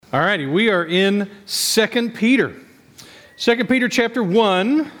All righty, we are in 2 Peter. 2 Peter chapter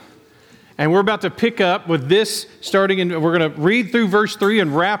 1, and we're about to pick up with this starting in, we're going to read through verse 3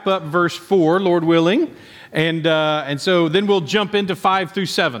 and wrap up verse 4, Lord willing. And so then we'll jump into 5 through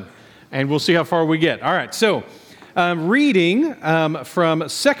 7, and we'll see how far we get. All right, so reading from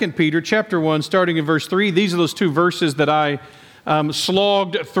 2 Peter chapter 1, starting in verse 3. These are those two verses that I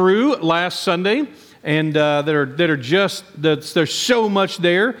slogged through last Sunday. And there's so much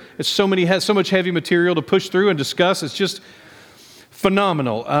there. It's so much heavy material to push through and discuss. It's just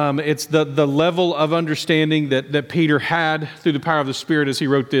phenomenal. It's the level of understanding that Peter had through the power of the Spirit as he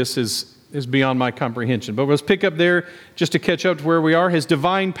wrote this is beyond my comprehension. But let's pick up there just to catch up to where we are. His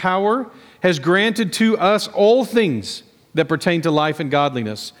divine power has granted to us all things that pertain to life and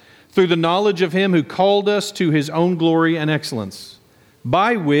godliness through the knowledge of Him who called us to His own glory and excellence,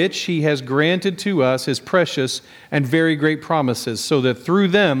 by which He has granted to us His precious and very great promises, so that through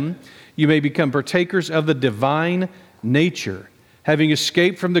them you may become partakers of the divine nature, having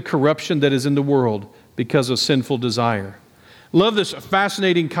escaped from the corruption that is in the world because of sinful desire. Love this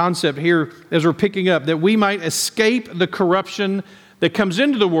fascinating concept here as we're picking up, that we might escape the corruption that comes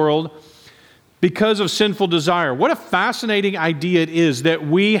into the world because of sinful desire. What a fascinating idea it is that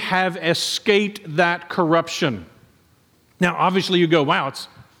we have escaped that corruption. Now, obviously you go, wow, it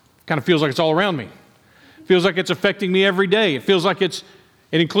kind of feels like it's all around me. It feels like it's affecting me every day. It feels like it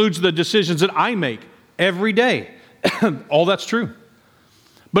includes the decisions that I make every day. All that's true.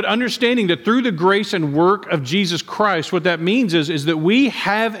 But understanding that through the grace and work of Jesus Christ, what that means is that we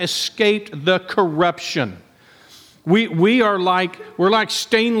have escaped the corruption. We're like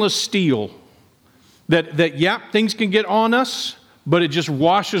stainless steel. That things can get on us, but it just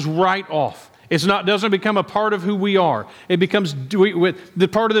washes right off. Doesn't become a part of who we are. It becomes, the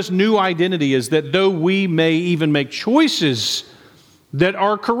part of this new identity is that though we may even make choices that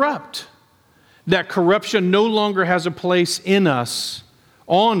are corrupt, that corruption no longer has a place in us,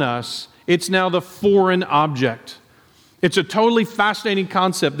 on us. It's now the foreign object. It's a totally fascinating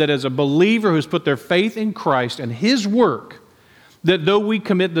concept that as a believer who's put their faith in Christ and His work, that though we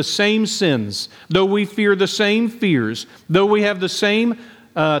commit the same sins, though we fear the same fears, though we have the same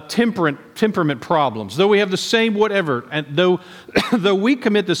temperament problems, though we have the same whatever, and though we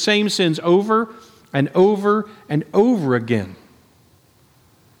commit the same sins over and over and over again,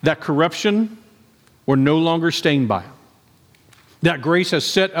 that corruption, we're no longer stained by it. That grace has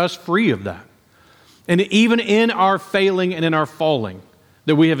set us free of that. And even in our failing and in our falling,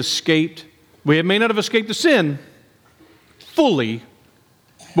 that we have escaped, may not have escaped the sin fully,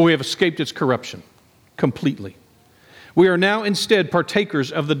 but we have escaped its corruption completely. We are now instead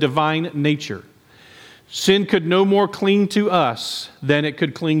partakers of the divine nature. Sin could no more cling to us than it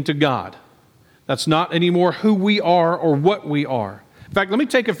could cling to God. That's not anymore who we are or what we are. In fact, let me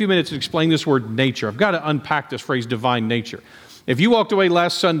take a few minutes to explain this word nature. I've got to unpack this phrase, divine nature. If you walked away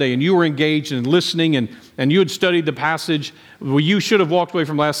last Sunday and you were engaged in listening and you had studied the passage, well, you should have walked away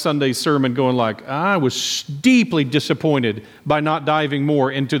from last Sunday's sermon going like, I was deeply disappointed by not diving more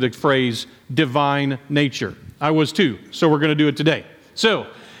into the phrase divine nature. I was too, so we're going to do it today. So,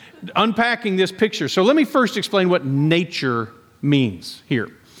 unpacking this picture. So let me first explain what nature means here.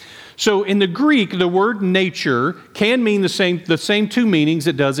 So in the Greek, the word nature can mean the same two meanings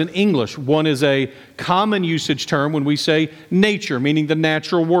it does in English. One is a common usage term when we say nature, meaning the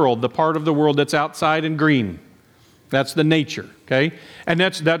natural world, the part of the world that's outside and green. That's the nature, okay? And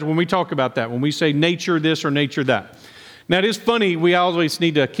that's when we talk about that, when we say nature this or nature that. Now, it is funny, we always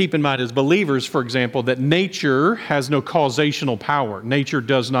need to keep in mind as believers, for example, that nature has no causational power. Nature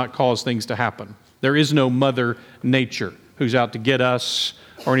does not cause things to happen. There is no mother nature who's out to get us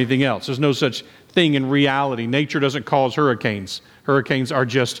or anything else. There's no such thing in reality. Nature doesn't cause hurricanes. Hurricanes are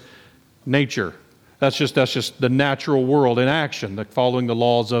just nature. That's just the natural world in action, following the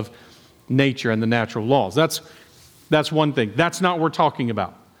laws of nature and the natural laws. That's one thing. That's not what we're talking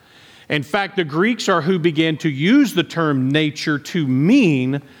about. In fact, the Greeks are who began to use the term nature to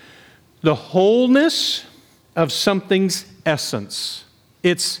mean the wholeness of something's essence.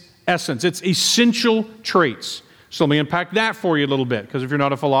 Its essence, its essential traits. So let me unpack that for you a little bit, because if you're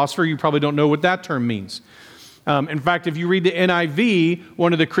not a philosopher, you probably don't know what that term means. In fact, if you read the NIV,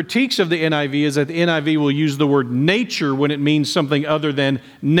 one of the critiques of the NIV is that the NIV will use the word nature when it means something other than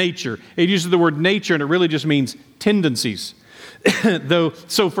nature. It uses the word nature, and it really just means tendencies.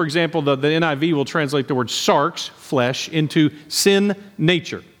 So, for example, the NIV will translate the word sarx, flesh, into sin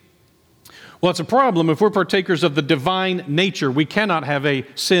nature. Well, it's a problem. If we're partakers of the divine nature, we cannot have a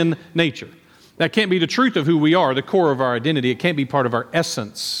sin nature. That can't be the truth of who we are, the core of our identity. It can't be part of our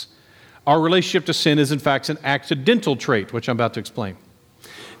essence. Our relationship to sin is, in fact, an accidental trait, which I'm about to explain.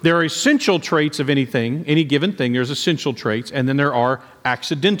 there are essential traits of anything, any given thing. There's essential traits, and then there are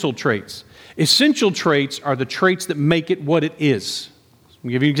accidental traits. Essential traits are the traits that make it what it is. Let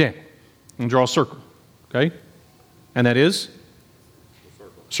me give you an example. I'm going to draw a circle, okay? And that is?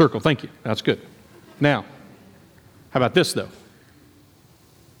 Circle, thank you. That's good. Now, how about this, though?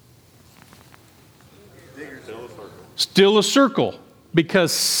 Still a circle,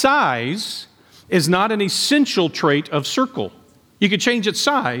 because size is not an essential trait of circle. You could change its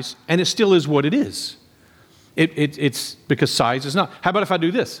size, and it still is what it is. It's because size is not. How about if I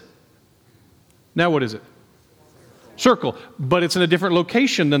do this? Now what is it? Circle. But it's in a different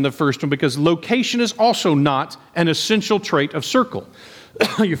location than the first one, because location is also not an essential trait of circle.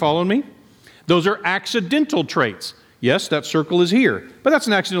 You following me? Those are accidental traits. Yes, that circle is here, but that's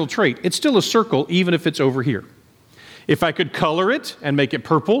an accidental trait. It's still a circle, even if it's over here. If I could color it and make it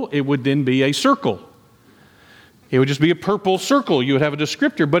purple, it would then be a circle. It would just be a purple circle. You would have a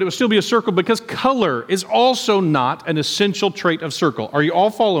descriptor, but it would still be a circle because color is also not an essential trait of circle. Are you all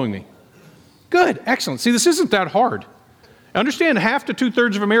following me? Good, excellent. See, this isn't that hard. Understand, half to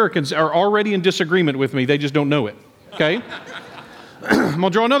two-thirds of Americans are already in disagreement with me. They just don't know it, okay? I'm going to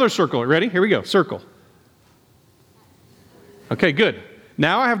draw another circle. Ready? Here we go, circle. Okay, good.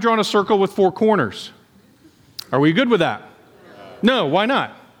 Now I have drawn a circle with 4 corners. Are we good with that? No, why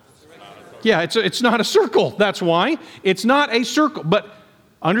not? Yeah, it's not a circle. That's why. It's not a circle. But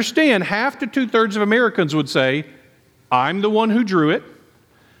understand, half to two-thirds of Americans would say, I'm the one who drew it.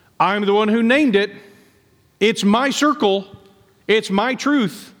 I'm the one who named it. It's my circle. It's my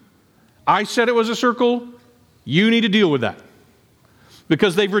truth. I said it was a circle. You need to deal with that.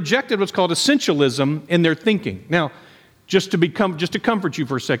 Because they've rejected what's called essentialism in their thinking. Now, just to comfort you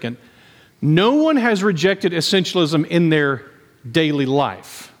for a second, no one has rejected essentialism in their daily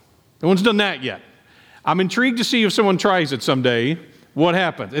life. No one's done that yet. I'm intrigued to see if someone tries it someday, what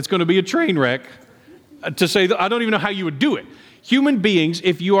happens. It's going to be a train wreck to say, I don't even know how you would do it. Human beings,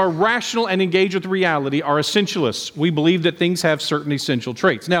 if you are rational and engaged with reality, are essentialists. We believe that things have certain essential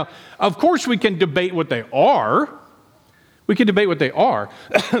traits. Now, of course, we can debate what they are. We can debate what they are,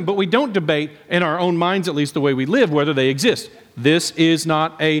 but we don't debate, in our own minds at least, the way we live, whether they exist. This is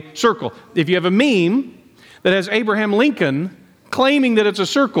not a circle. If you have a meme that has Abraham Lincoln claiming that it's a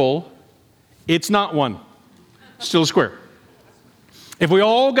circle, it's not one. It's still a square. If we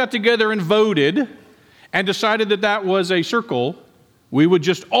all got together and voted and decided that that was a circle, we would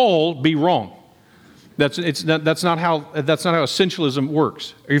just all be wrong. That's not how essentialism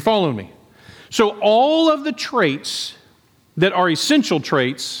works. Are you following me? So all of the traits that are essential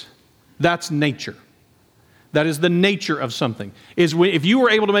traits, that's nature. That is the nature of something. If you were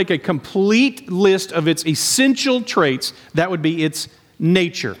able to make a complete list of its essential traits, that would be its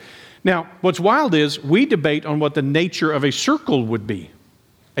nature. Now, what's wild is we debate on what the nature of a circle would be.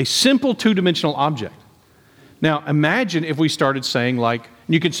 A simple two-dimensional object. Now, imagine if we started saying like,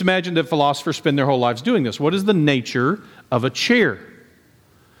 you can imagine that philosophers spend their whole lives doing this. What is the nature of a chair?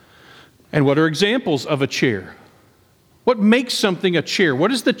 And what are examples of a chair? What makes something a chair?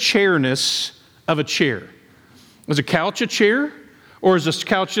 What is the chairness of a chair? Is a couch a chair? Or is a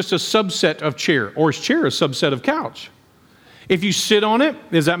couch just a subset of chair? Or is chair a subset of couch? If you sit on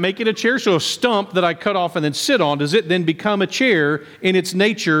it, does that make it a chair? So a stump that I cut off and then sit on, does it then become a chair in its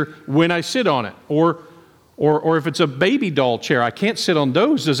nature when I sit on it? Or if it's a baby doll chair, I can't sit on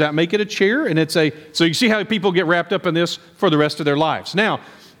those. Does that make it a chair? And so you see how people get wrapped up in this for the rest of their lives. Now,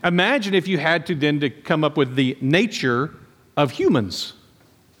 imagine if you had to come up with the nature of humans.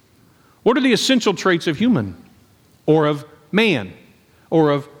 What are the essential traits of human? Or of man?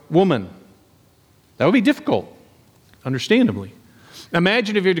 Or of woman? That would be difficult, understandably.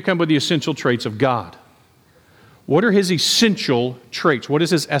 Imagine if you had to come up with the essential traits of God. What are his essential traits? What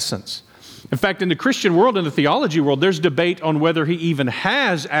is his essence? In fact, in the Christian world, in the theology world, there's debate on whether he even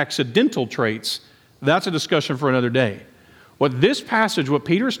has accidental traits. That's a discussion for another day. What this passage, what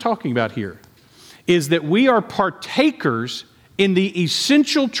Peter is talking about here, is that we are partakers in the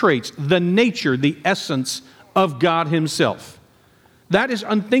essential traits, the nature, the essence of God himself. That is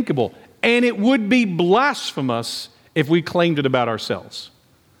unthinkable. And it would be blasphemous if we claimed it about ourselves.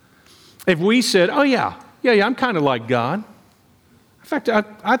 If we said, oh yeah, I'm kind of like God. In fact,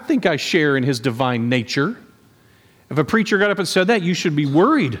 I think I share in his divine nature. If a preacher got up and said that, you should be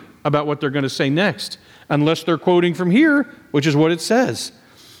worried about what they're going to say next, unless they're quoting from here, which is what it says.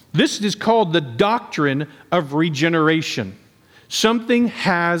 This is called the doctrine of regeneration. Something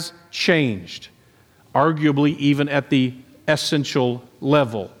has changed, arguably even at the essential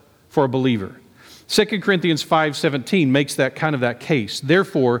level for a believer. 2 Corinthians 5:17 makes that kind of that case.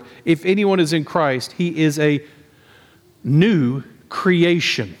 Therefore, if anyone is in Christ, he is a new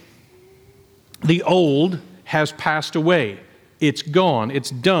creation. The old has passed away. It's gone.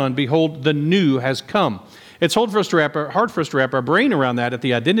 It's done. Behold, the new has come. It's hard for us to wrap our brain around that at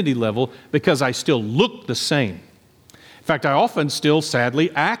the identity level because I still look the same. In fact, I often still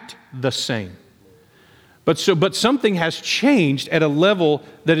sadly act the same. But something has changed at a level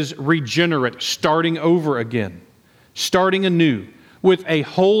that is regenerate, starting over again, starting anew with a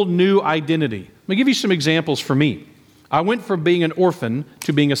whole new identity. Let me give you some examples for me. I went from being an orphan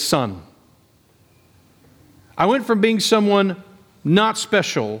to being a son. I went from being someone not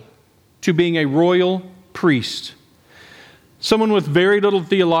special to being a royal priest. Someone with very little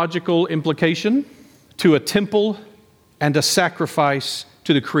theological implication to a temple and a sacrifice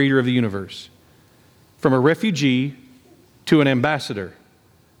to the creator of the universe. From a refugee to an ambassador.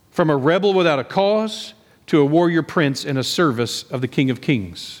 From a rebel without a cause to a warrior prince in a service of the King of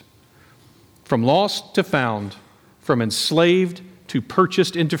Kings. From lost to found, from enslaved to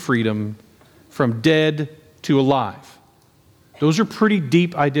purchased into freedom, from dead to alive. Those are pretty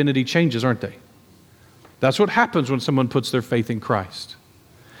deep identity changes, aren't they? That's what happens when someone puts their faith in Christ.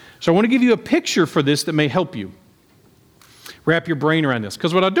 So I want to give you a picture for this that may help you. Wrap your brain around this.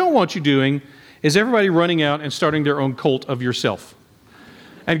 Because what I don't want you doing is everybody running out and starting their own cult of yourself.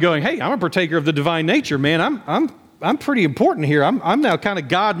 And going, hey, I'm a partaker of the divine nature, man. I'm pretty important here. I'm now kind of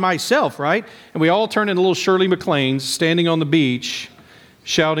God myself, right? And we all turn into little Shirley MacLaines standing on the beach,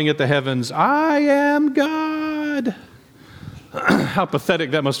 shouting at the heavens, I am God. How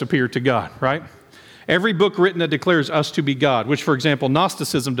pathetic that must appear to God, right? Every book written that declares us to be God, which, for example,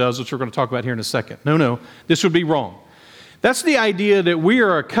 Gnosticism does, which we're going to talk about here in a second. No, this would be wrong. That's the idea that we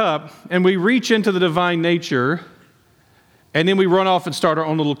are a cup and we reach into the divine nature and then we run off and start our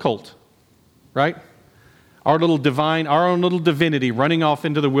own little cult, right? Our own little divinity running off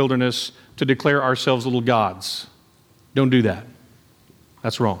into the wilderness to declare ourselves little gods. Don't do that.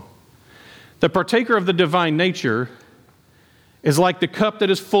 That's wrong. The partaker of the divine nature is like the cup that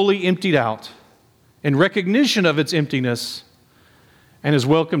is fully emptied out in recognition of its emptiness and is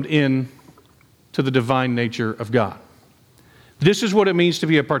welcomed in to the divine nature of God. This is what it means to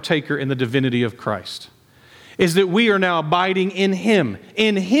be a partaker in the divinity of Christ, is that we are now abiding in Him.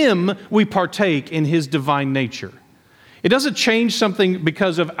 In Him, we partake in His divine nature. It doesn't change something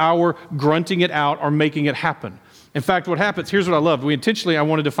because of our grunting it out or making it happen. In fact, what happens, here's what I loved. I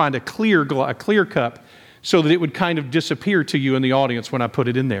wanted to find a clear cup so that it would kind of disappear to you in the audience when I put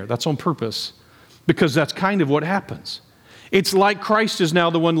it in there. That's on purpose, because that's kind of what happens. It's like Christ is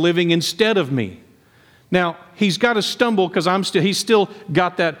now the one living instead of me. Now, he's got to stumble because he's still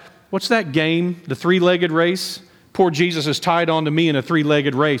got that, what's that game, the three-legged race? Poor Jesus is tied on to me in a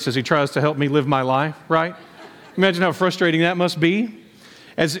three-legged race as he tries to help me live my life, right? Imagine how frustrating that must be.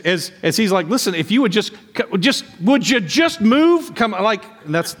 As he's like, listen, if you would would you just move? Come, like,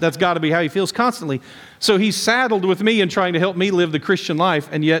 that's got to be how he feels constantly. So he's saddled with me and trying to help me live the Christian life,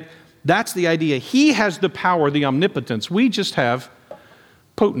 and yet that's the idea. He has the power, the omnipotence. We just have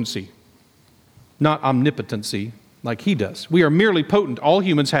potency. Not omnipotency like he does. We are merely potent. All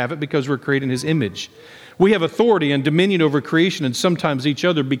humans have it because we're created in his image. We have authority and dominion over creation and sometimes each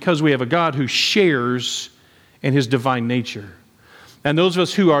other because we have a God who shares in his divine nature. And those of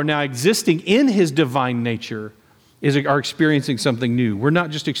us who are now existing in his divine nature are experiencing something new. We're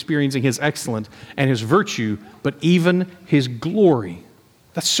not just experiencing his excellence and his virtue, but even his glory.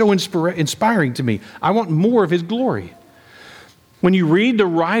 That's so inspiring to me. I want more of his glory. When you read the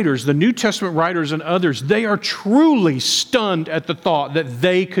writers, the New Testament writers and others, they are truly stunned at the thought that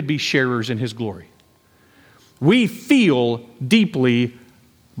they could be sharers in his glory. We feel deeply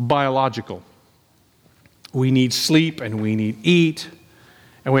biological. We need sleep and we need eat,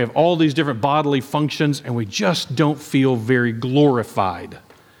 and we have all these different bodily functions, and we just don't feel very glorified.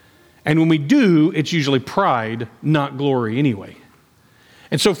 And when we do, it's usually pride, not glory anyway.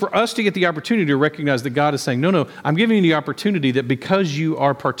 And so for us to get the opportunity to recognize that God is saying, no, I'm giving you the opportunity that because you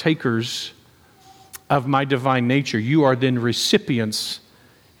are partakers of my divine nature, you are then recipients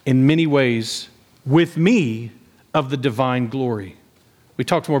in many ways with me of the divine glory. We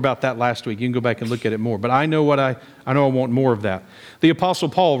talked more about that last week. You can go back and look at it more. But I know I want more of that. The Apostle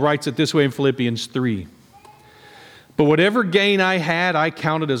Paul writes it this way in Philippians 3. But whatever gain I had, I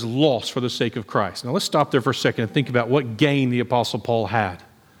counted as loss for the sake of Christ. Now let's stop there for a second and think about what gain the Apostle Paul had.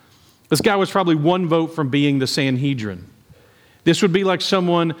 This guy was probably one vote from being the Sanhedrin. This would be like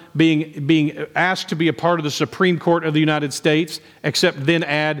someone being asked to be a part of the Supreme Court of the United States, except then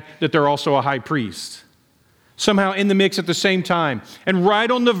add that they're also a high priest. somehow in the mix at the same time. And right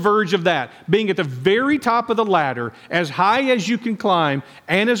on the verge of that, being at the very top of the ladder, as high as you can climb,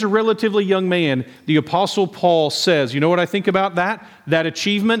 and as a relatively young man, the Apostle Paul says, you know what I think about that? That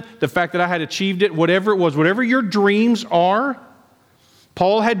achievement, the fact that I had achieved it, whatever it was, whatever your dreams are,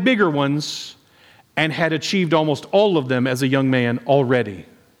 Paul had bigger ones and had achieved almost all of them as a young man already.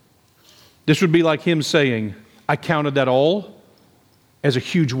 This would be like him saying, I counted that all as a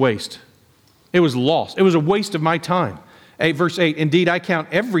huge waste. It was lost. It was a waste of my time. Verse 8, indeed, I count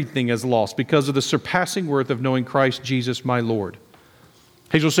everything as lost because of the surpassing worth of knowing Christ Jesus my Lord.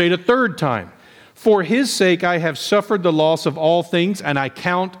 He shall say it a third time, for his sake I have suffered the loss of all things, and I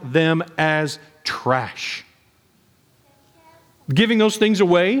count them as trash. Giving those things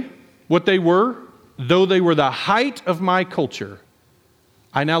away, what they were, though they were the height of my culture,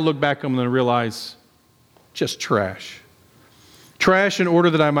 I now look back on them and realize, just trash. Trash in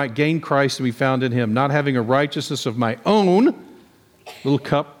order that I might gain Christ and be found in Him, not having a righteousness of my own, little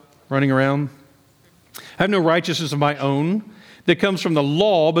cup running around. I have no righteousness of my own that comes from the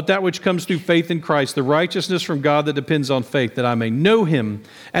law, but that which comes through faith in Christ, the righteousness from God that depends on faith, that I may know Him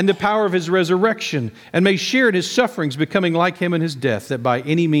and the power of His resurrection, and may share in His sufferings, becoming like Him in His death, that by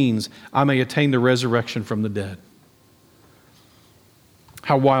any means I may attain the resurrection from the dead.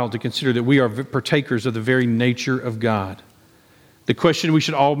 How wild to consider that we are partakers of the very nature of God. The question we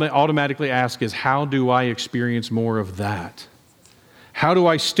should automatically ask is, how do I experience more of that? How do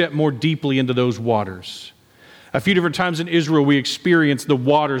I step more deeply into those waters? A few different times in Israel, we experienced the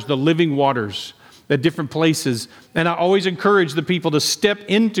waters, the living waters at different places. And I always encourage the people to step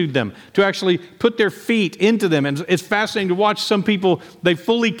into them, to actually put their feet into them. And it's fascinating to watch some people, they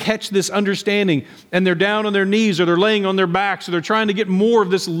fully catch this understanding and they're down on their knees or they're laying on their backs or they're trying to get more of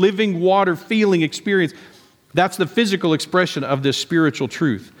this living water feeling experience. That's the physical expression of this spiritual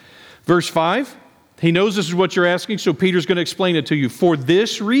truth. Verse 5, he knows this is what you're asking, so Peter's going to explain it to you. For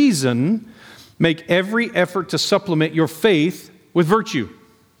this reason, make every effort to supplement your faith with virtue.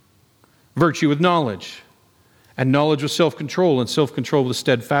 Virtue with knowledge. And knowledge with self-control. And self-control with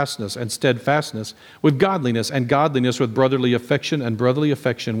steadfastness. And steadfastness with godliness. And godliness with brotherly affection. And brotherly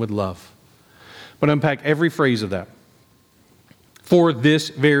affection with love. But unpack every phrase of that. For this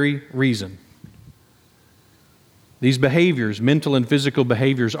very reason. These behaviors, mental and physical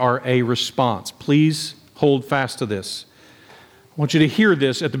behaviors, are a response. Please hold fast to this. I want you to hear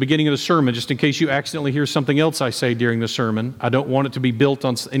this at the beginning of the sermon, just in case you accidentally hear something else I say during the sermon. I don't want it to be built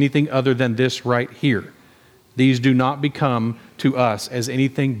on anything other than this right here. These do not become to us as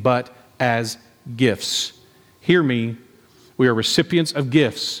anything but as gifts. Hear me. We are recipients of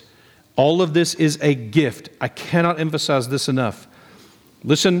gifts. All of this is a gift. I cannot emphasize this enough.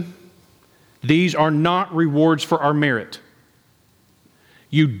 Listen. These are not rewards for our merit.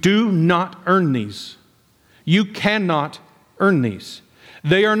 You do not earn these. You cannot earn these.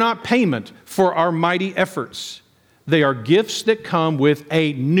 They are not payment for our mighty efforts. They are gifts that come with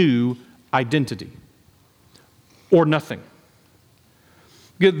a new identity. Or nothing.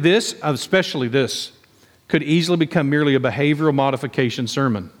 This, especially this, could easily become merely a behavioral modification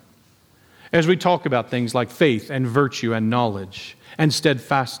sermon. As we talk about things like faith and virtue and knowledge and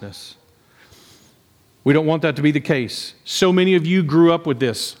steadfastness. We don't want that to be the case. So many of you grew up with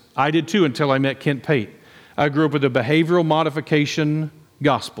this. I did too until I met Kent Pate. I grew up with a behavioral modification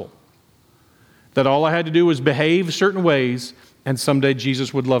gospel. That all I had to do was behave certain ways and someday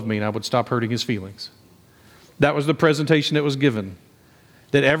Jesus would love me and I would stop hurting His feelings. That was the presentation that was given.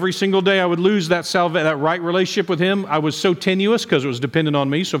 That every single day I would lose that right relationship with Him. I was so tenuous because it was dependent on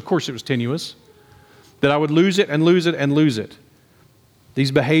me, so of course it was tenuous. That I would lose it and lose it and lose it.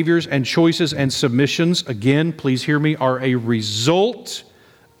 These behaviors and choices and submissions, again, please hear me, are a result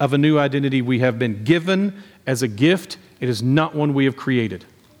of a new identity we have been given as a gift. It is not one we have created.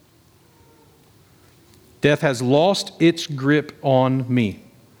 Death has lost its grip on me.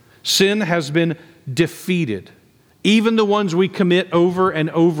 Sin has been defeated. Even the ones we commit over and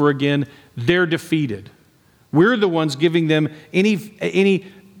over again, they're defeated. We're the ones giving them any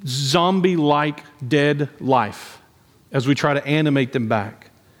zombie-like dead life as we try to animate them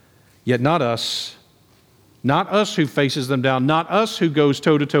back. Yet not us. Not us who faces them down. Not us who goes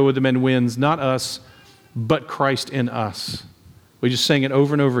toe-to-toe with them and wins. Not us, but Christ in us. We just sang it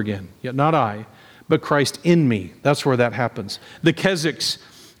over and over again. Yet not I, but Christ in me. That's where that happens. The Keswick's,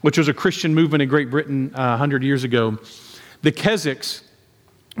 which was a Christian movement in Great Britain 100 years ago, the Keswick's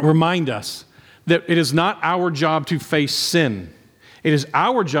remind us that it is not our job to face sin. It is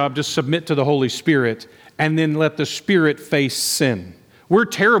our job to submit to the Holy Spirit and then let the Spirit face sin. We're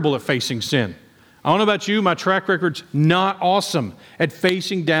terrible at facing sin. I don't know about you, my track record's not awesome at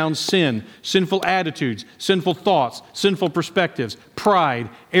facing down sin, sinful attitudes, sinful thoughts, sinful perspectives, pride,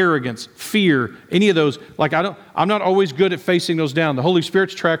 arrogance, fear, any of those. I'm not always good at facing those down. The Holy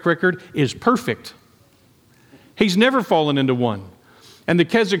Spirit's track record is perfect. He's never fallen into one. And the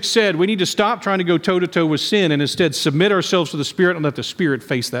Keswick said, we need to stop trying to go toe-to-toe with sin and instead submit ourselves to the Spirit and let the Spirit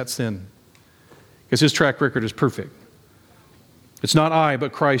face that sin. Because his track record is perfect. It's not I,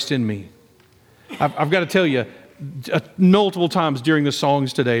 but Christ in me. I've got to tell you, multiple times during the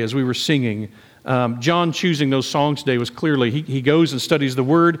songs today as we were singing, John choosing those songs today was clearly, he goes and studies the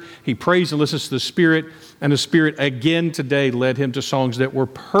Word, he prays and listens to the Spirit, and the Spirit again today led him to songs that were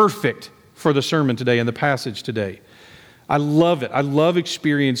perfect for the sermon today and the passage today. I love it. I love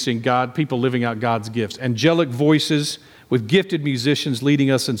experiencing people living out God's gifts. Angelic voices with gifted musicians leading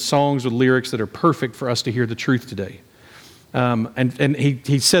us in songs with lyrics that are perfect for us to hear the truth today. And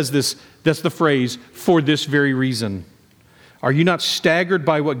he says this, that's the phrase, for this very reason. Are you not staggered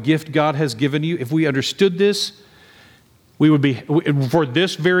by what gift God has given you? If we understood this, we would be, for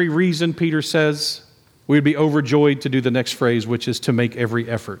this very reason, Peter says, we would be overjoyed to do the next phrase, which is to make every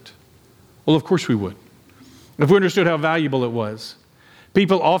effort. Well, of course we would. If we understood how valuable it was.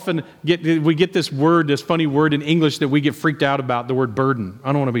 People often we get this word, this funny word in English that we get freaked out about, the word burden.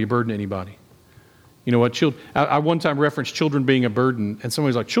 I don't want to be a burden to anybody. You know what? I one time referenced children being a burden, and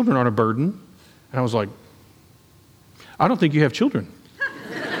somebody's like, children aren't a burden. And I was like, I don't think you have children.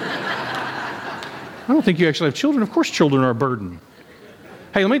 I don't think you actually have children. Of course children are a burden.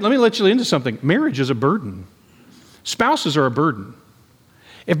 Hey, let me let you into something. Marriage is a burden. Spouses are a burden.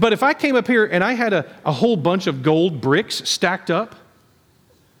 But if I came up here and I had a whole bunch of gold bricks stacked up,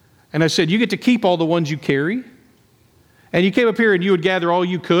 and I said, you get to keep all the ones you carry, and you came up here and you would gather all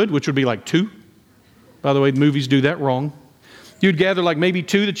you could, which would be like 2. By the way, movies do that wrong. You'd gather like maybe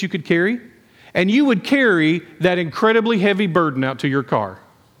 2 that you could carry, and you would carry that incredibly heavy burden out to your car.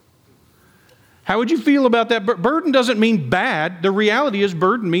 How would you feel about that? Burden doesn't mean bad. The reality is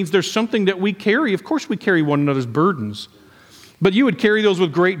burden means there's something that we carry. Of course we carry one another's burdens. But you would carry those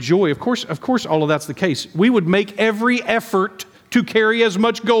with great joy. Of course all of that's the case. We would make every effort to carry as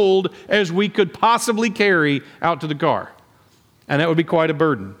much gold as we could possibly carry out to the car. And that would be quite a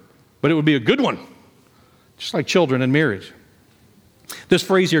burden. But it would be a good one. Just like children and marriage. This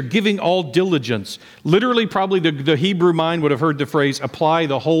phrase here, giving all diligence. Literally, probably the Hebrew mind would have heard the phrase, apply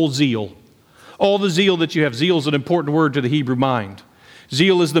the whole zeal. All the zeal that you have. Zeal is an important word to the Hebrew mind.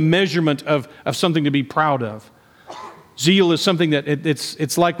 Zeal is the measurement of something to be proud of. Zeal is something that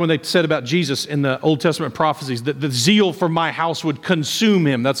it's like when they said about Jesus in the Old Testament prophecies, that the zeal for my house would consume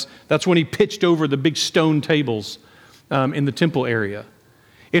him. That's when he pitched over the big stone tables in the temple area.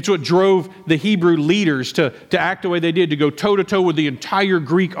 It's what drove the Hebrew leaders to act the way they did, to go toe-to-toe with the entire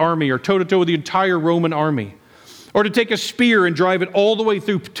Greek army or toe-to-toe with the entire Roman army. Or to take a spear and drive it all the way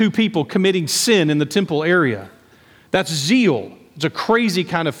through 2 people committing sin in the temple area. That's zeal. It's a crazy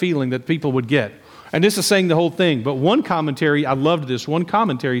kind of feeling that people would get. And this is saying the whole thing. But one commentary, I loved this, one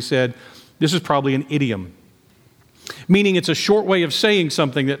commentary said, this is probably an idiom. Meaning it's a short way of saying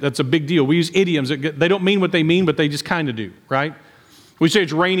something that's a big deal. We use idioms. They don't mean what they mean, but they just kind of do, right? We say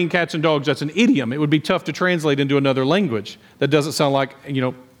it's raining cats and dogs. That's an idiom. It would be tough to translate into another language. That doesn't sound like,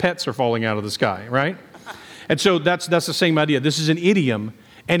 pets are falling out of the sky, right? And so that's the same idea. This is an idiom,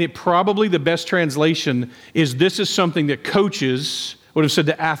 and it probably the best translation is this is something that coaches would have said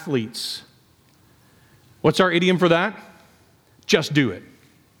to athletes. What's our idiom for that? Just do it.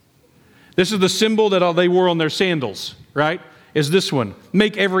 This is the symbol that they wore on their sandals, right? Is this one.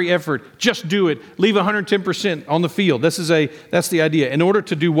 Make every effort. Just do it. Leave 110% on the field. That's the idea. In order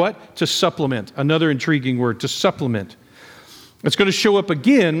to do what? To supplement. Another intriguing word, to supplement. It's going to show up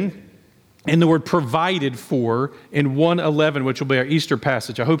again in the word provided for in 1:11, which will be our Easter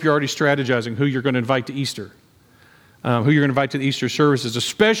passage. I hope you're already strategizing who you're going to invite to Easter. Who you're going to invite to the Easter services,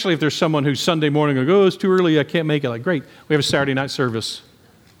 especially if there's someone who's Sunday morning and go, oh, it's too early, I can't make it. Like, great, we have a Saturday night service.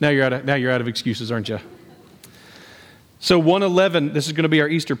 Now you're out of excuses, aren't you? So 1:11, this is going to be our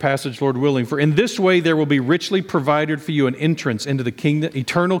Easter passage, Lord willing. For in this way there will be richly provided for you an entrance into the kingdom,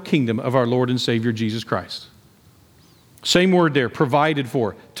 eternal kingdom of our Lord and Savior Jesus Christ. Same word there, provided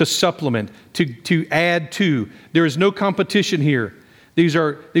for, to supplement, to add to. There is no competition here. These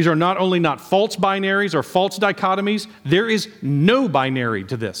are not only not false binaries or false dichotomies, there is no binary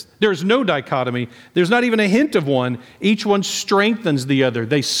to this. There's no dichotomy. There's not even a hint of one. Each one strengthens the other.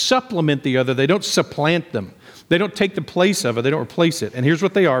 They supplement the other. They don't supplant them. They don't take the place of it. They don't replace it. And here's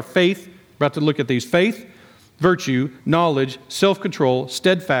what they are. Faith, we're about to look at these. Faith, virtue, knowledge, self-control,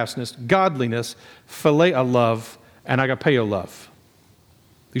 steadfastness, godliness, philea love, and agapeo love.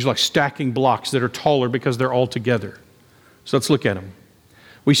 These are like stacking blocks that are taller because they're all together. So let's look at them.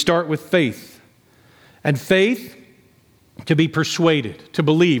 We start with faith. And faith, to be persuaded, to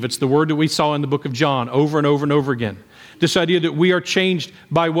believe. It's the word that we saw in the book of John over and over and over again. This idea that we are changed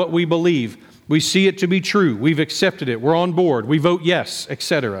by what we believe. We see it to be true. We've accepted it. We're on board. We vote yes,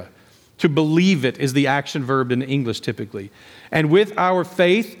 etc. To believe it is the action verb in English typically. And with our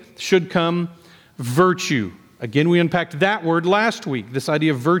faith should come virtue. Again, we unpacked that word last week. This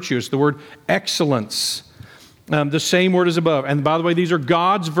idea of virtue is the word excellence. The same word as above. And by the way, these are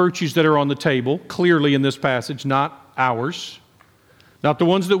God's virtues that are on the table, clearly in this passage, not ours. Not the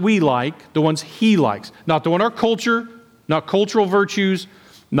ones that we like, the ones He likes. Not the one our culture, not cultural virtues,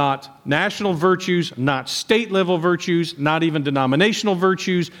 not national virtues, not state level virtues, not even denominational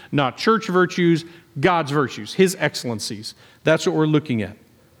virtues, not church virtues, God's virtues, His excellencies. That's what we're looking at.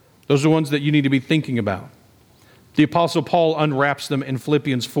 Those are the ones that you need to be thinking about. The Apostle Paul unwraps them in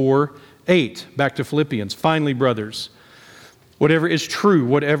Philippians 4:8. Back to Philippians. Finally, brothers, whatever is true,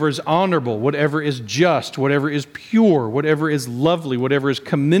 whatever is honorable, whatever is just, whatever is pure, whatever is lovely, whatever is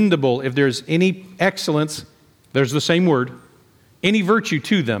commendable, if there's any excellence, there's the same word, any virtue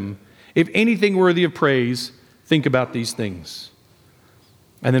to them, if anything worthy of praise, think about these things.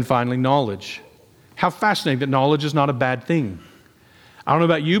 And then finally, knowledge. How fascinating that knowledge is not a bad thing. I don't know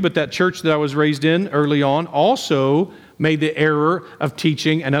about you, but that church that I was raised in early on also made the error of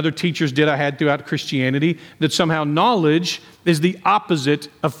teaching, and other teachers did I had throughout Christianity, that somehow knowledge is the opposite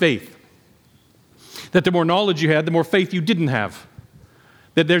of faith. That the more knowledge you had, the more faith you didn't have.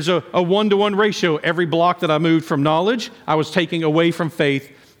 That there's a 1-to-1 ratio. Every block that I moved from knowledge, I was taking away from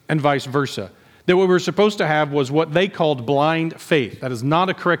faith, and vice versa. That what we were supposed to have was what they called blind faith. That is not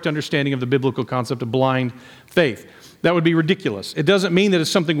a correct understanding of the biblical concept of blind faith. That would be ridiculous. It doesn't mean that it's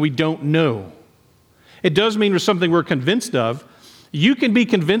something we don't know. It does mean it's something we're convinced of. You can be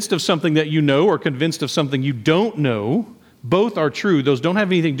convinced of something that you know or convinced of something you don't know. Both are true. Those don't have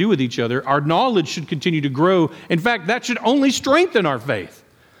anything to do with each other. Our knowledge should continue to grow. In fact, that should only strengthen our faith.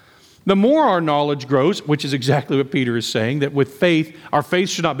 The more our knowledge grows, which is exactly what Peter is saying, that with faith, our faith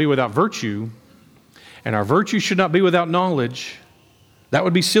should not be without virtue, and our virtue should not be without knowledge. That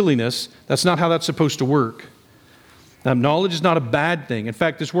would be silliness. That's not how that's supposed to work. Now, knowledge is not a bad thing. In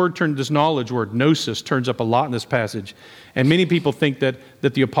fact, this knowledge word, gnosis, turns up a lot in this passage. And many people think that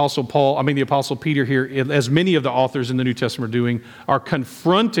the Apostle Peter here, as many of the authors in the New Testament are doing, are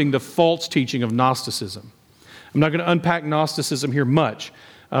confronting the false teaching of Gnosticism. I'm not going to unpack Gnosticism here much.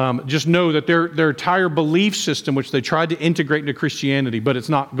 Just know that their entire belief system, which they tried to integrate into Christianity, but it's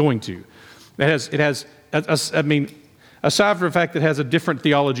not going to. Aside from the fact that it has a different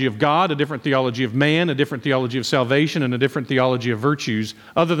theology of God, a different theology of man, a different theology of salvation, and a different theology of virtues,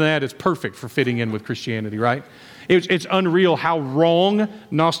 other than that, it's perfect for fitting in with Christianity, right? It's unreal how wrong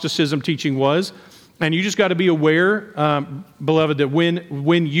Gnosticism teaching was. And you just got to be aware, beloved, that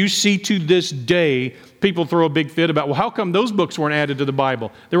when you see to this day, people throw a big fit about, well, how come those books weren't added to the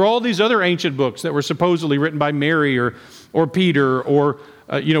Bible? There were all these other ancient books that were supposedly written by Mary or Peter or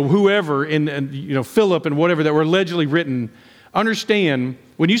whoever, and Philip and whatever, that were allegedly written. Understand,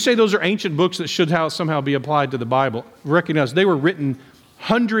 when you say those are ancient books that should somehow be applied to the Bible, recognize they were written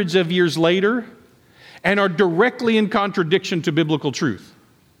hundreds of years later and are directly in contradiction to biblical truth.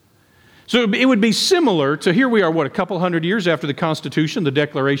 So it would be similar to, here we are, a couple hundred years after the Constitution, the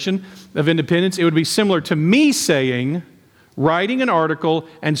Declaration of Independence. It would be similar to me writing an article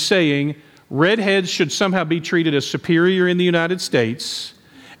and saying, redheads should somehow be treated as superior in the United States,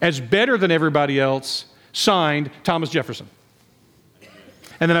 as better than everybody else, signed Thomas Jefferson.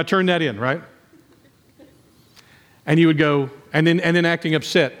 And then I turn that in, right? And you would go, and then acting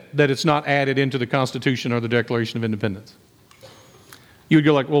upset that it's not added into the Constitution or the Declaration of Independence. You would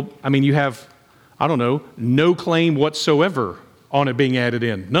go like, well, you have, no claim whatsoever on it being added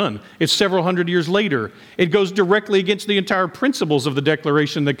in. None. It's several hundred years later. It goes directly against the entire principles of the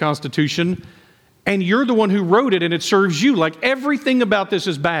Declaration and the Constitution, and you're the one who wrote it, and it serves you. Like, everything about this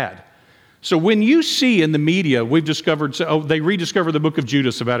is bad. So when you see in the media, we've discovered, they rediscover the book of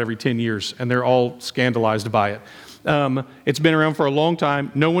Judas about every 10 years, and they're all scandalized by it. It's been around for a long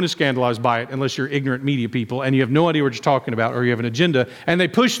time. No one is scandalized by it unless you're ignorant media people and you have no idea what you're talking about or you have an agenda. And they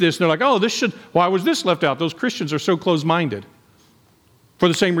push this, and they're like, why was this left out? Those Christians are so close-minded. For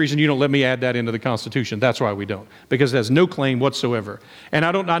the same reason you don't let me add that into the Constitution. That's why we don't. Because it has no claim whatsoever. And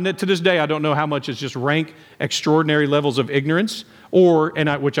to this day, I don't know how much it's just rank extraordinary levels of ignorance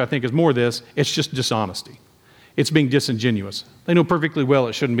which I think is more this, it's just dishonesty. It's being disingenuous. They know perfectly well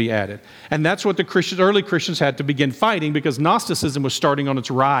it shouldn't be added. And that's what the early Christians had to begin fighting, because Gnosticism was starting on its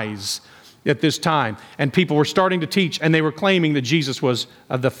rise at this time. And people were starting to teach, and they were claiming that Jesus was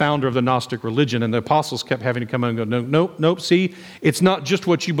the founder of the Gnostic religion. And the apostles kept having to come in and go, nope, see, it's not just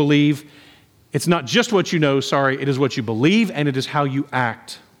what you believe. It's not just what you know, it is what you believe, and it is how you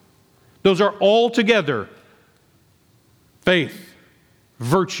act. Those are all together. Faith,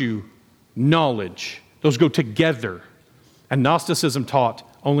 virtue, knowledge. Those go together. And Gnosticism taught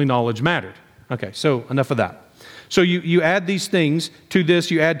only knowledge mattered. Okay, so enough of that. So you add these things to this,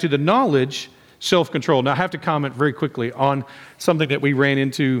 you add to the knowledge, self-control. Now I have to comment very quickly on something that we ran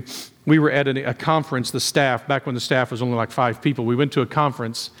into. We were at a conference, the staff, back when the staff was only like 5 people. We went to a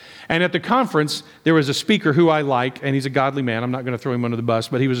conference, and at the conference, there was a speaker who I like, and he's a godly man. I'm not going to throw him under the bus,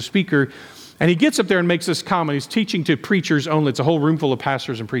 but he was a speaker, and he gets up there and makes this comment. He's teaching to preachers only. It's a whole room full of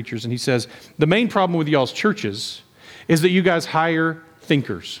pastors and preachers, and he says, the main problem with y'all's churches is that you guys hire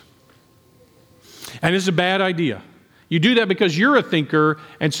thinkers. And it's a bad idea. You do that because you're a thinker,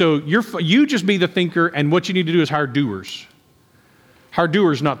 and so you just be the thinker, and what you need to do is hire doers. Hire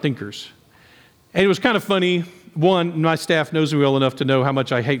doers, not thinkers. And it was kind of funny. One, my staff knows me well enough to know how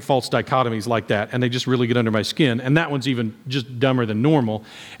much I hate false dichotomies like that, and they just really get under my skin, and that one's even just dumber than normal.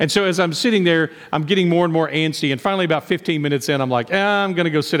 And so as I'm sitting there, I'm getting more and more antsy, and finally about 15 minutes in, I'm like, I'm going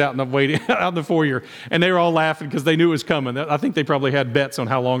to go sit out in the foyer. And they were all laughing because they knew it was coming. I think they probably had bets on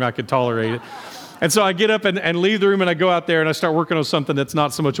how long I could tolerate it. And so I get up and leave the room, and I go out there and I start working on something that's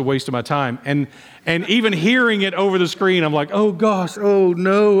not so much a waste of my time. And even hearing it over the screen, I'm like, oh gosh, oh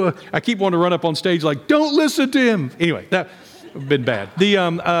no. I keep wanting to run up on stage like, don't listen to him. Anyway, that would have been bad.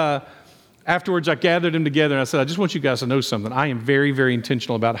 Afterwards, I gathered them together and I said, I just want you guys to know something. I am very, very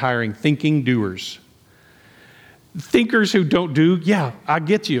intentional about hiring thinking doers. Thinkers who don't do, yeah, I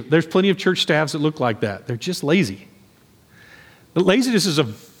get you. There's plenty of church staffs that look like that. They're just lazy. But laziness is a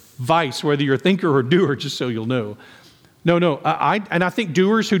vice, whether you're a thinker or a doer, just so you'll know. No. I think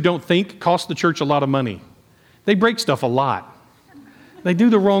doers who don't think cost the church a lot of money. They break stuff a lot. They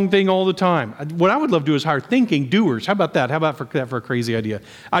do the wrong thing all the time. What I would love to do is hire thinking doers. How about that? How about that for a crazy idea?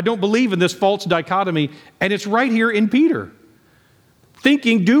 I don't believe in this false dichotomy, and it's right here in Peter.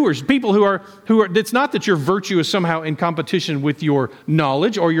 Thinking doers, people who are, it's not that your virtue is somehow in competition with your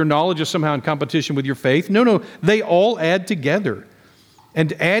knowledge, or your knowledge is somehow in competition with your faith. No, they all add together.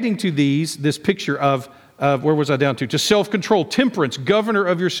 And adding to this picture of where was I down to? To self-control, temperance, governor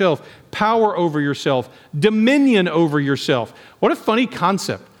of yourself, power over yourself, dominion over yourself. What a funny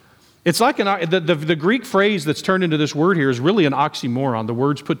concept. It's like the Greek phrase that's turned into this word here is really an oxymoron. The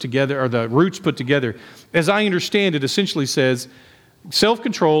words put together, or the roots put together. As I understand it, essentially says,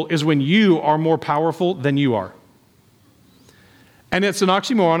 self-control is when you are more powerful than you are. And it's an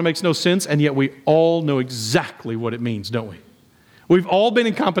oxymoron. It makes no sense, and yet we all know exactly what it means, don't we? We've all been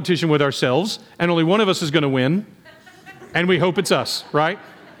in competition with ourselves, and only one of us is going to win, and we hope it's us, right?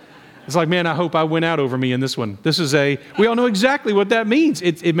 It's like, man, I hope I win out over me in this one. We all know exactly what that means.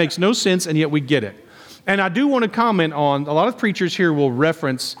 It makes no sense, and yet we get it. And I do want to comment on, a lot of preachers here will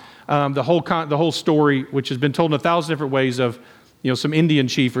reference the whole story, which has been told in 1,000 different ways of, some Indian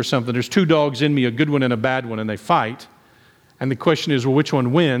chief or something. There's 2 dogs in me, a good one and a bad one, and they fight. And the question is, well, which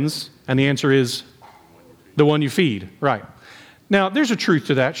one wins? And the answer is the one you feed, right? Now, there's a truth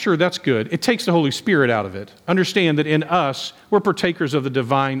to that. Sure, that's good. It takes the Holy Spirit out of it. Understand that in us, we're partakers of the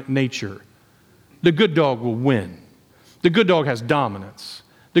divine nature. The good dog will win. The good dog has dominance.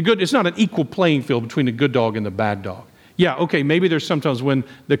 It's not an equal playing field between the good dog and the bad dog. Yeah, okay, maybe there's sometimes when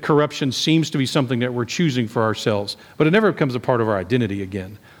the corruption seems to be something that we're choosing for ourselves, but it never becomes a part of our identity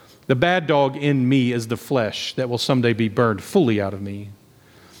again. The bad dog in me is the flesh that will someday be burned fully out of me.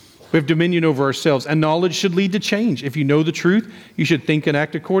 We have dominion over ourselves, and knowledge should lead to change. If you know the truth, you should think and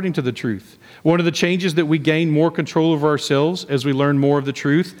act according to the truth. One of the changes that we gain more control over ourselves as we learn more of the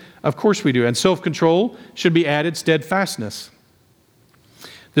truth, of course we do. And self-control should be added steadfastness.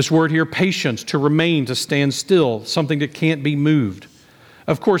 This word here, patience, to remain, to stand still, something that can't be moved.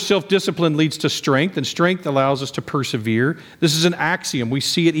 Of course, self-discipline leads to strength, and strength allows us to persevere. This is an axiom. We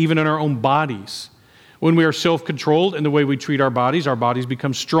see it even in our own bodies. When we are self-controlled in the way we treat our bodies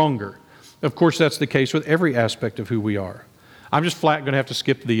become stronger. Of course, that's the case with every aspect of who we are. I'm just flat going to have to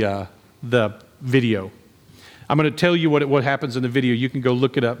skip the video. I'm going to tell you what happens in the video. You can go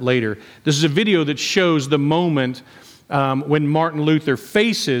look it up later. This is a video that shows the moment when Martin Luther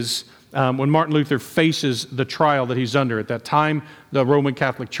faces the trial that he's under. At that time, the Roman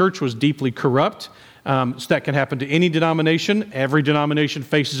Catholic Church was deeply corrupt. So that can happen to any denomination. Every denomination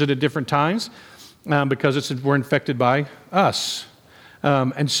faces it at different times. Because we're infected by us.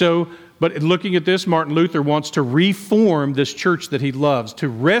 But looking at this, Martin Luther wants to reform this church that he loves, to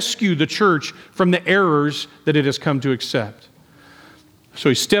rescue the church from the errors that it has come to accept. So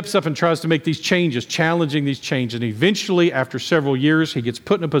he steps up and tries to make these changes, challenging these changes. And eventually, after several years, he gets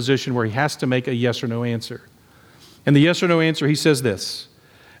put in a position where he has to make a yes or no answer. And the yes or no answer, he says this: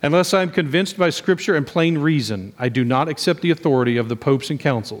 unless I am convinced by Scripture and plain reason, I do not accept the authority of the popes and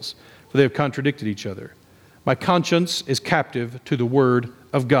councils, for they have contradicted each other. My conscience is captive to the word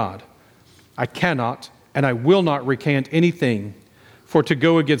of God. I cannot and I will not recant anything, for to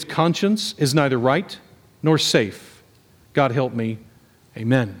go against conscience is neither right nor safe. God help me.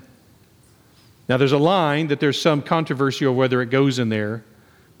 Amen. Now there's a line that there's some controversy over whether it goes in there,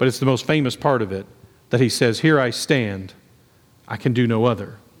 but it's the most famous part of it, that he says, here I stand, I can do no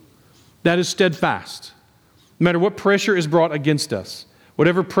other. That is steadfast. No matter what pressure is brought against us,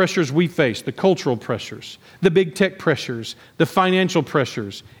 whatever pressures we face, the cultural pressures, the big tech pressures, the financial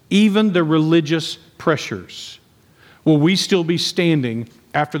pressures, even the religious pressures, will we still be standing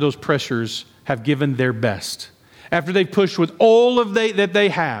after those pressures have given their best? After they've pushed with all of that they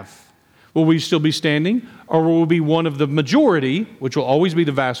have, will we still be standing? Or will we be one of the majority, which will always be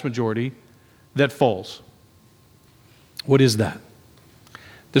the vast majority, that falls? What is that?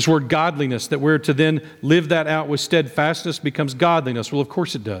 This word godliness, that we're to then live that out with steadfastness, becomes godliness. Well, of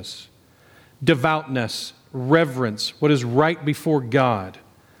course it does. Devoutness, reverence, what is right before God.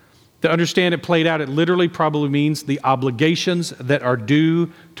 To understand it played out, it literally probably means the obligations that are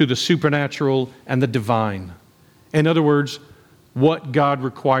due to the supernatural and the divine. In other words, what God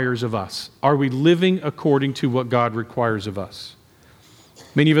requires of us. Are we living according to what God requires of us?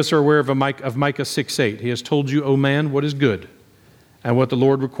 Many of us are aware of Micah 6:8. He has told you, O man, what is good and what the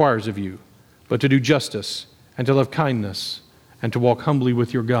Lord requires of you, but to do justice and to love kindness and to walk humbly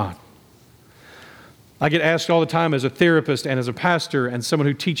with your God. I get asked all the time as a therapist and as a pastor and someone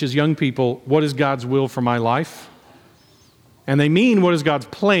who teaches young people, what is God's will for my life? And they mean, what is God's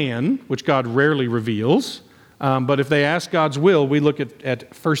plan, which God rarely reveals. But if they ask God's will, we look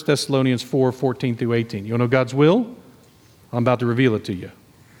at 1 Thessalonians 4:14 through 18. You want to know God's will? I'm about to reveal it to you.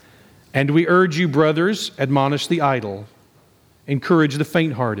 And we urge you, brothers, admonish the idle, encourage the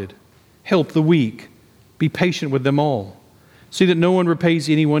faint-hearted, help the weak, be patient with them all. See that no one repays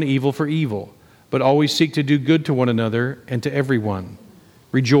anyone evil for evil, but always seek to do good to one another and to everyone.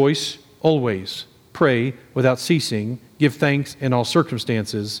 Rejoice always, pray without ceasing, give thanks in all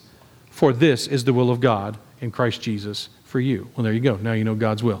circumstances, for this is the will of God in Christ Jesus for you. Well, there you go. Now you know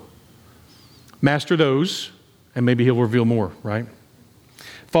God's will. Master those, and maybe He'll reveal more, right?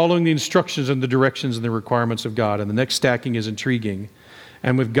 Following the instructions and the directions and the requirements of God. And the next stacking is intriguing.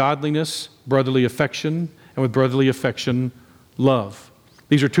 And with godliness, brotherly affection, and with brotherly affection, love.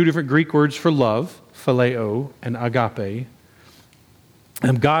 These are two different Greek words for love, phileo and agape.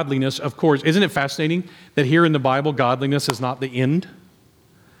 And godliness, of course, isn't it fascinating that here in the Bible, godliness is not the end?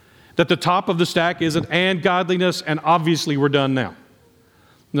 That the top of the stack isn't, and godliness, and obviously we're done now.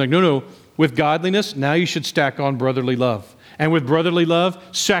 Like, no. With godliness, now you should stack on brotherly love. And with brotherly love,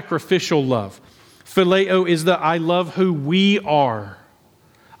 sacrificial love. Phileo is the I love who we are.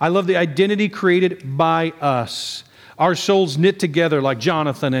 I love the identity created by us. Our souls knit together like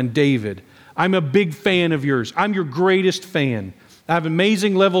Jonathan and David. I'm a big fan of yours. I'm your greatest fan. I have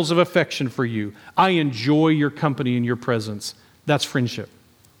amazing levels of affection for you. I enjoy your company and your presence. That's friendship.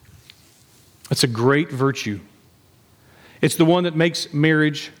 It's a great virtue. It's the one that makes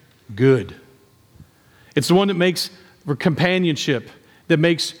marriage good. It's the one that makes companionship, that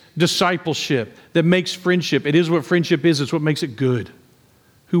makes discipleship, that makes friendship. It is what friendship is. It's what makes it good.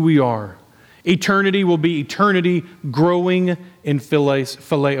 Who we are. Eternity will be eternity growing in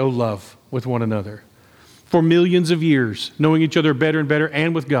phileo love with one another. For millions of years, knowing each other better and better,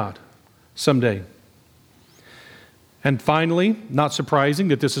 and with God someday. And finally, not surprising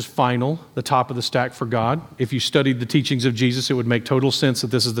that this is final, the top of the stack for God. If you studied the teachings of Jesus, it would make total sense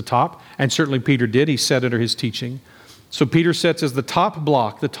that this is the top. And certainly Peter did. He set under his teaching. So Peter sets as the top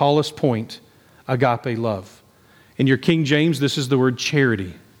block, the tallest point, agape love. In your King James, this is the word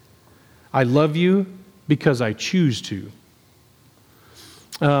charity. I love you because I choose to.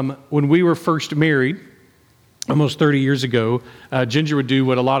 When we were first married, almost 30 years ago, Ginger would do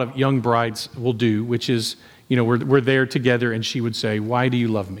what a lot of young brides will do, which is, we're there together, and she would say, why do you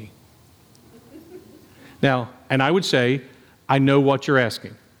love me? Now, and I would say, I know what you're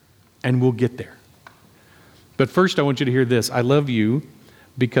asking, and we'll get there. But first, I want you to hear this. I love you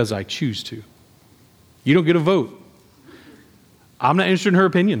because I choose to. You don't get a vote. I'm not interested in her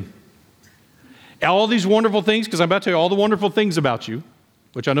opinion. All these wonderful things, because I'm about to tell you all the wonderful things about you,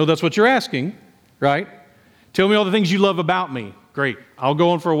 which I know that's what you're asking, right? Tell me all the things you love about me. Great. I'll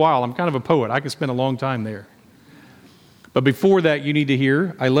go on for a while. I'm kind of a poet. I could spend a long time there. But before that, you need to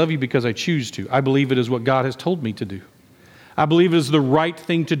hear, I love you because I choose to. I believe it is what God has told me to do. I believe it is the right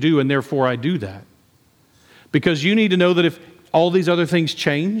thing to do, and therefore I do that. Because you need to know that if all these other things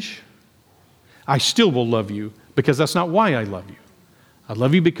change, I still will love you, because that's not why I love you. I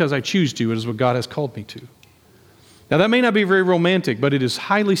love you because I choose to. It is what God has called me to. Now, that may not be very romantic, but it is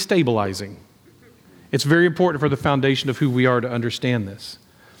highly stabilizing. It's very important for the foundation of who we are to understand this.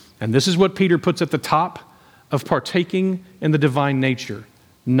 And this is what Peter puts at the top of partaking in the divine nature.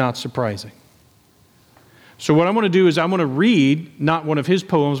 Not surprising. So what I'm going to do is I'm going to read not one of his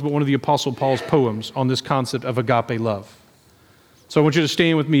poems, but one of the Apostle Paul's poems on this concept of agape love. So I want you to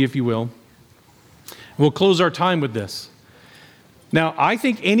stand with me, if you will. We'll close our time with this. Now, I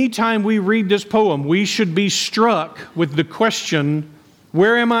think anytime we read this poem, we should be struck with the question,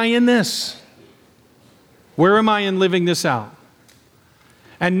 where am I in this? Where am I in living this out?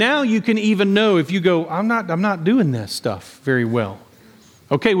 And now you can even know if you go, I'm not doing this stuff very well.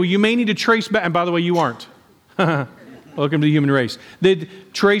 Okay, well, you may need to trace back, and by the way, you aren't. Welcome to the human race. They'd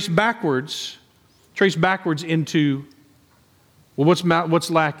trace backwards into, well, what's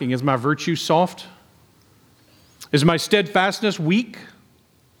lacking? Is my virtue soft? Is my steadfastness weak?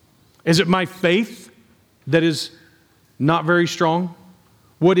 Is it my faith that is not very strong?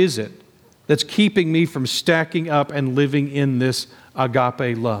 What is it that's keeping me from stacking up and living in this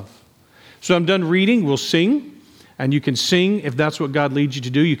agape love? So I'm done reading. We'll sing. And you can sing if that's what God leads you to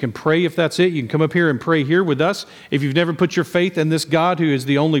do. You can pray if that's it. You can come up here and pray here with us. If you've never put your faith in this God who is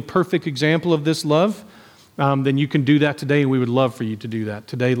the only perfect example of this love, then you can do that today, and we would love for you to do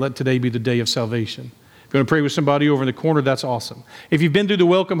that. Let today be the day of salvation. If you want to pray with somebody over in the corner, that's awesome. If you've been through the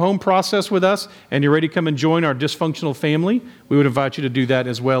welcome home process with us and you're ready to come and join our dysfunctional family, we would invite you to do that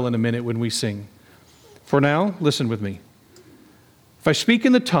as well in a minute when we sing. For now, listen with me. If I speak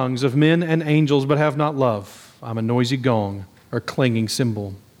in the tongues of men and angels but have not love, I'm a noisy gong or clanging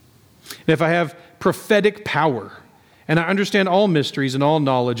cymbal. And if I have prophetic power, and I understand all mysteries and all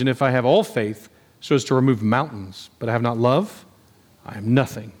knowledge, and if I have all faith so as to remove mountains, but I have not love, I am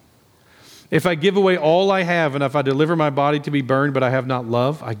nothing. If I give away all I have, and if I deliver my body to be burned, but I have not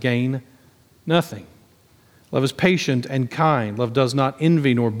love, I gain nothing. Love is patient and kind. Love does not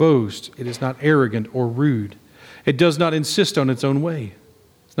envy nor boast. It is not arrogant or rude. It does not insist on its own way.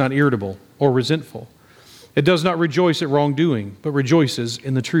 It's not irritable or resentful. It does not rejoice at wrongdoing, but rejoices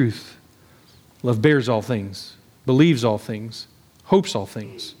in the truth. Love bears all things, believes all things, hopes all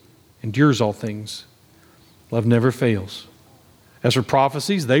things, endures all things. Love never fails. As for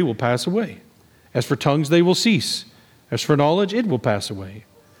prophecies, they will pass away. As for tongues, they will cease. As for knowledge, it will pass away.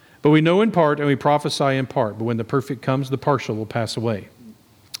 But we know in part and we prophesy in part. But when the perfect comes, the partial will pass away.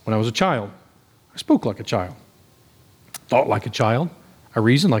 When I was a child, I spoke like a child, thought like a child, I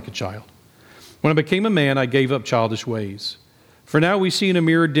reasoned like a child. When I became a man, I gave up childish ways. For now we see in a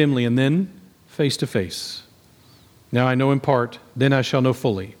mirror dimly, and then face to face. Now I know in part, then I shall know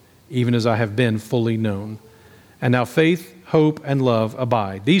fully, even as I have been fully known. And now faith, hope, and love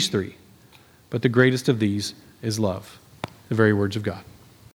abide, these three. But the greatest of these is love. The very words of God.